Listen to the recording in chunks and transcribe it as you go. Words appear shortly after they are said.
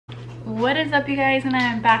What is up, you guys? And I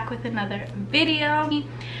am back with another video.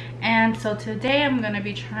 And so today I'm gonna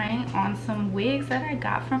be trying on some wigs that I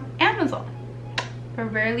got from Amazon for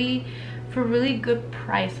really good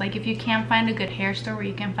price. Like, if you can't find a good hair store where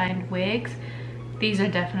you can find wigs, these are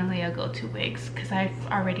definitely a go-to wigs because I've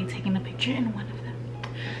already taken a picture in one of them.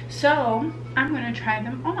 So I'm gonna try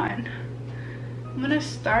them on. I'm gonna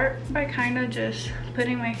start by kind of just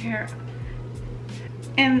putting my hair,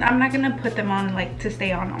 and I'm not gonna put them on like to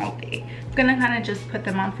stay on all day. I'm gonna kind of just put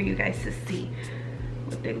them on for you guys to see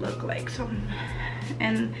what they look like. So,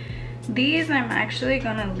 and these I'm actually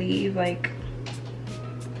gonna leave like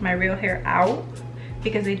my real hair out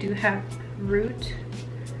because they do have root.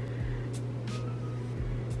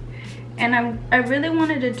 And I really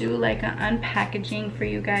wanted to do like an unpackaging for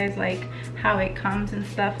you guys, like how it comes and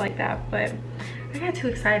stuff like that, but I got too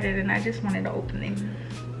excited and I just wanted to open them.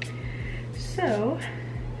 So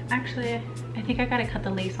actually I think I gotta cut the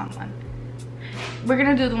lace on one. We're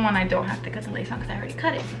gonna do the one I don't have to cut the lace on because I already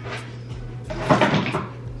cut it.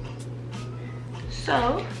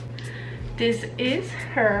 So this is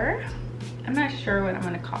her. I'm not sure what I'm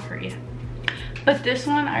gonna call her yet, but this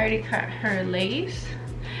one I already cut her lace.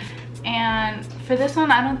 And for this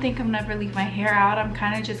one, I don't think I'm gonna ever leave my hair out. I'm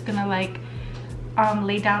kind of just gonna like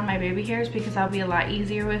lay down my baby hairs because I'll be a lot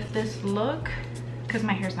easier with this look because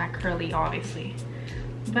my hair's not curly, obviously.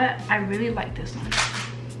 But I really like this one.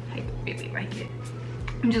 I really like it.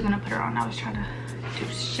 I'm just gonna put her on. I was trying to do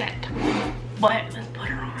shit, but let's put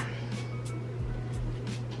her on.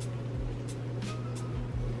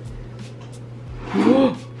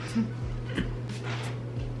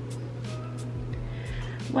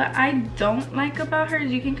 What I don't like about her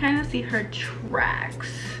is you can kind of see her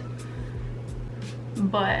tracks,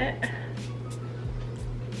 but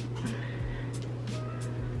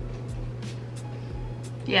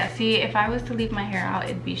yeah, see, if I was to leave my hair out,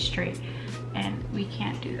 it'd be straight, and we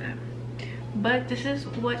can't do that. But this is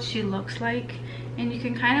what she looks like, and you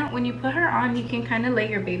can kind of, when you put her on, you can kind of lay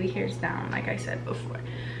your baby hairs down, like I said before.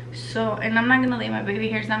 So, and I'm not gonna lay my baby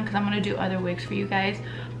hairs down because I'm gonna do other wigs for you guys,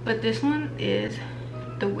 but this one is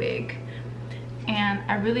the wig, and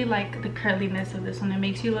I really like the curliness of this one. It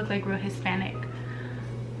makes you look like real Hispanic,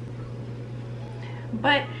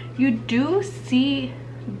 but you do see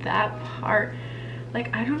that part.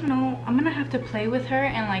 Like, I don't know, I'm gonna have to play with her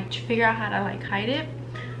and like figure out how to like hide it,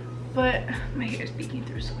 but my hair is peeking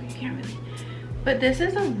through, so you can't really. But this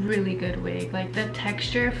is a really good wig. Like, the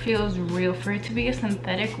texture feels real for it to be a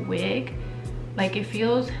synthetic wig. Like, it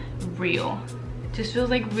feels real. Just feels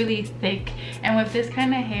like really thick, and with this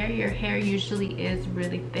kind of hair, your hair usually is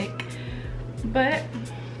really thick. But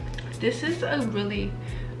this is a really,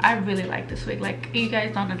 I really like this wig. Like, you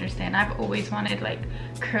guys don't understand, I've always wanted like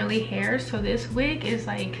curly hair, so this wig is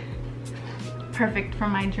like perfect for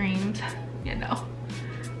my dreams, you know,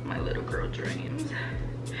 my little girl dreams.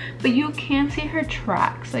 But you can see her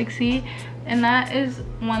tracks, like, see, and that is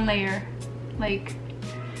one layer. Like,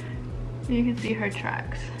 you can see her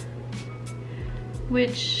tracks,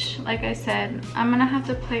 which, like I said, I'm gonna have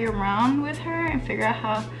to play around with her and figure out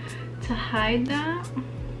how to hide that.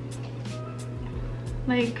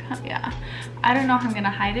 Like, yeah, I don't know how I'm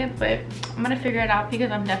gonna hide it, but I'm gonna figure it out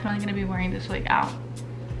because I'm definitely gonna be wearing this wig out.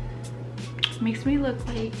 Makes me look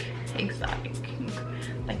like exotic,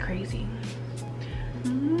 like crazy.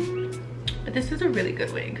 But this is a really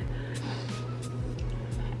good wig,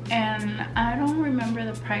 and I don't remember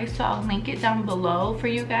the price, so I'll link it down below for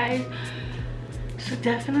you guys. So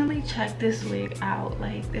definitely check this wig out.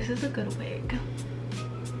 Like, this is a good wig.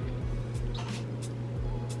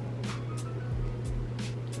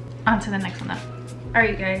 On to the next one up.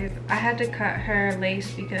 Alright, guys, I had to cut her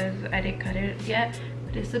lace because I didn't cut it yet,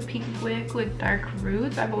 but it's a pink wig with dark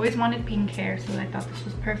roots. I've always wanted pink hair, so I thought this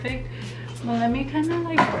was perfect. Well, let me kind of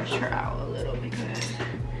like brush her out a little because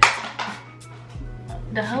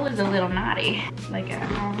the hoe is a little naughty, like, at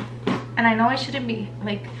all. And I know I shouldn't be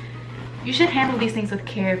like, you should handle these things with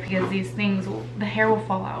care because these things, the hair will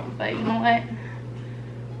fall out. But you know what?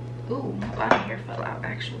 Ooh, a lot of hair fell out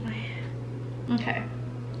actually. Okay.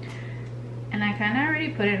 And I kind of already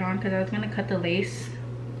put it on because I was going to cut the lace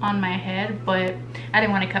on my head, but I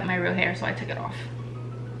didn't want to cut my real hair, so I took it off.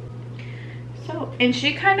 So, and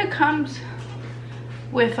she kind of comes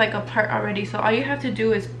with like a part already, so all you have to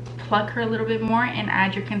do is pluck her a little bit more and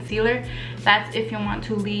add your concealer. That's if you want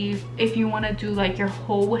to leave, if you want to do like your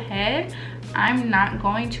whole head. I'm not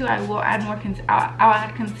going to. I will add more I'll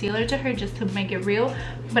add concealer to her just to make it real,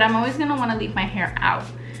 but I'm always gonna want to leave my hair out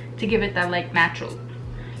to give it that like natural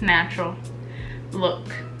look.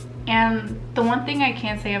 And the one thing I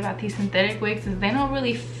can say about these synthetic wigs is they don't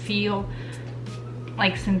really feel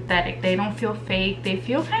like synthetic. They don't feel fake. They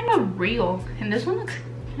feel kind of real. And this one looks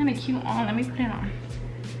kind of cute on. Let me put it on.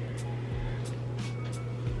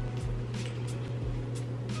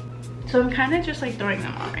 So I'm kind of just like throwing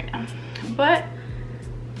them on right now. But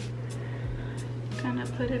I'm gonna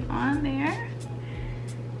put it on there.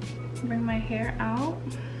 Bring my hair out.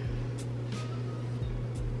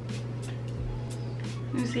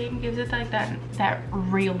 You see, it gives it like that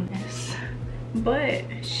realness. But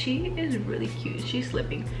she is really cute. She's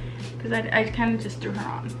slipping because I kind of just threw her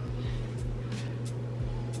on.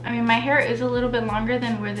 I mean, my hair is a little bit longer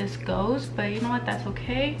than where this goes, but you know what, that's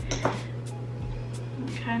okay.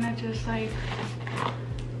 Kind of just like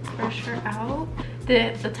brush her out.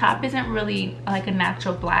 The top isn't really like a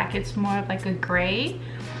natural black, it's more of like a gray.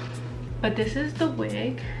 But this is the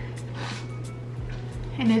wig,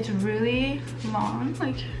 and it's really long,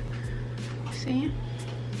 like, see?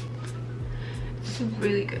 It's a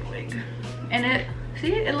really good wig. And it,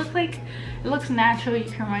 see, it looks natural.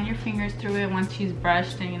 You can run your fingers through it once she's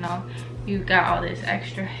brushed, and you know, you got all this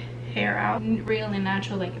extra hair out. Real and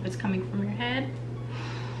natural, like if it's coming from your head.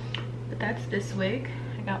 But that's this wig.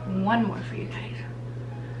 I got one more for you guys.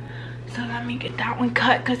 So let me get that one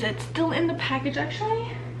cut because it's still in the package.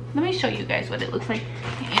 Actually, let me show you guys what it looks like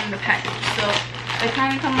in the package. So they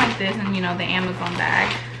kind of come like this, and you know, the Amazon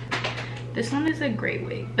bag. This one is a gray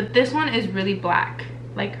wig, but this one is really black.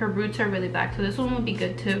 Like her roots are really black, so this one would be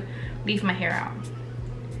good to leave my hair out.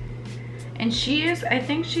 And she is, I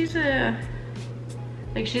think she's a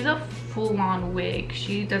full-on wig.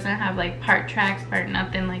 She doesn't have like part tracks, part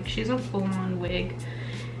nothing. Like she's a full-on wig.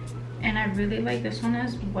 And I really like this one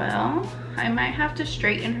as well. I might have to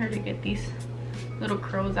straighten her to get these little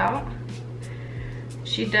curls out.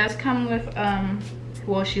 She does come with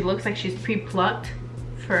well, she looks like she's pre-plucked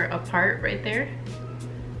for a part right there.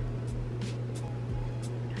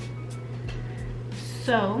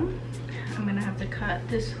 So I'm gonna have to cut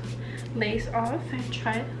this lace off and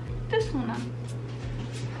try this one on.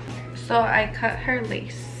 So I cut her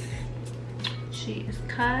lace. She is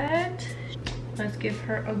cut. Let's give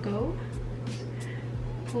her a go.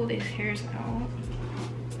 Pull these hairs out.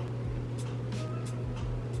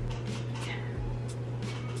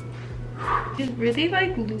 She's really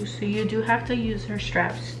like loose, so you do have to use her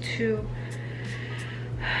straps to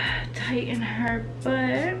tighten her,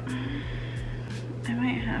 but I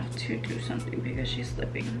might have to do something because she's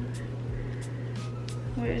slipping.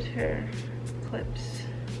 Where's her clips?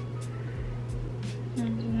 There's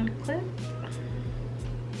one clip.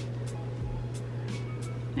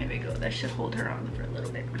 There we go. That should hold her on for a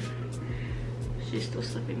little bit. She's still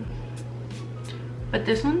slipping. But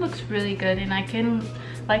this one looks really good, and I can,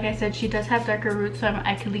 like I said, she does have darker roots, so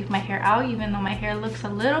I can leave my hair out, even though my hair looks a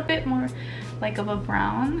little bit more like of a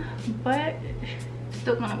brown, but it's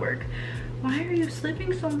still gonna work. Why are you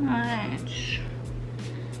slipping so much?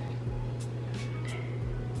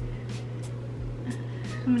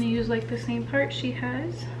 I'm gonna use like the same part she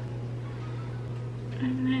has,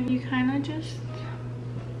 and then you kind of just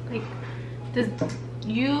like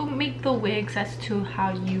you make the wigs as to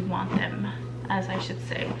how you want them, as I should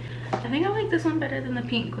say. I think I like this one better than the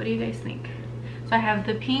pink. What do you guys think? So I have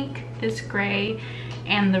the pink, this gray,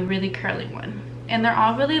 and the really curly one, and they're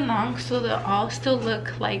all really long, so they'll all still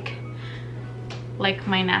look like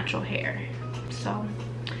my natural hair. So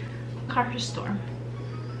call her Storm,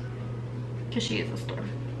 because she is a storm,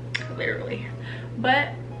 literally. But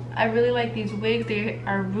I really like these wigs. They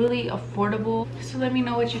are really affordable. So let me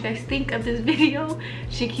know what you guys think of this video.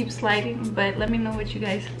 She keeps sliding, but let me know what you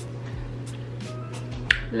guys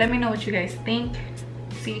think.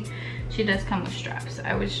 See, she does come with straps.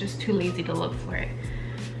 I was just too lazy to look for it,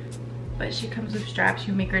 but she comes with straps.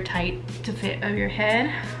 You make her tight to fit of your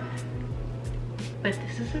head. But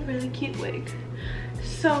this is a really cute wig.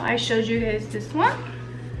 So I showed you guys this one,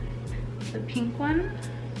 the pink one.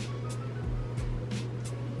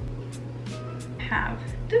 Have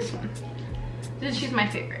this one. She's my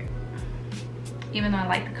favorite, even though I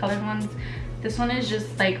like the colored ones. This one is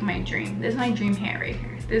just like my dream. This is my dream hair right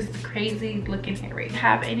here. This crazy looking hair right here.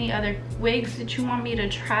 Have any other wigs that you want me to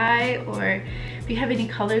try, or if you have any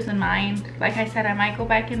colors in mind? Like I said, I might go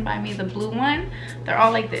back and buy me the blue one. They're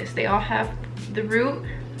all like this. They all have the root,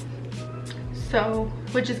 so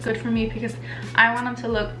which is good for me because I want them to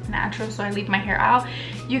look natural, so I leave my hair out.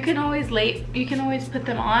 You can always put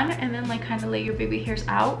them on and then like kind of lay your baby hairs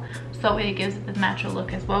out, so that way it gives it the natural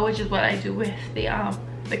look as well, which is what I do with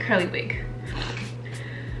the curly wig.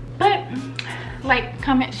 But like,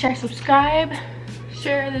 comment, share, subscribe,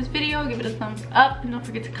 share this video, give it a thumbs up, and don't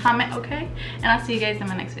forget to comment, okay? And I'll see you guys in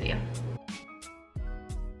my next video.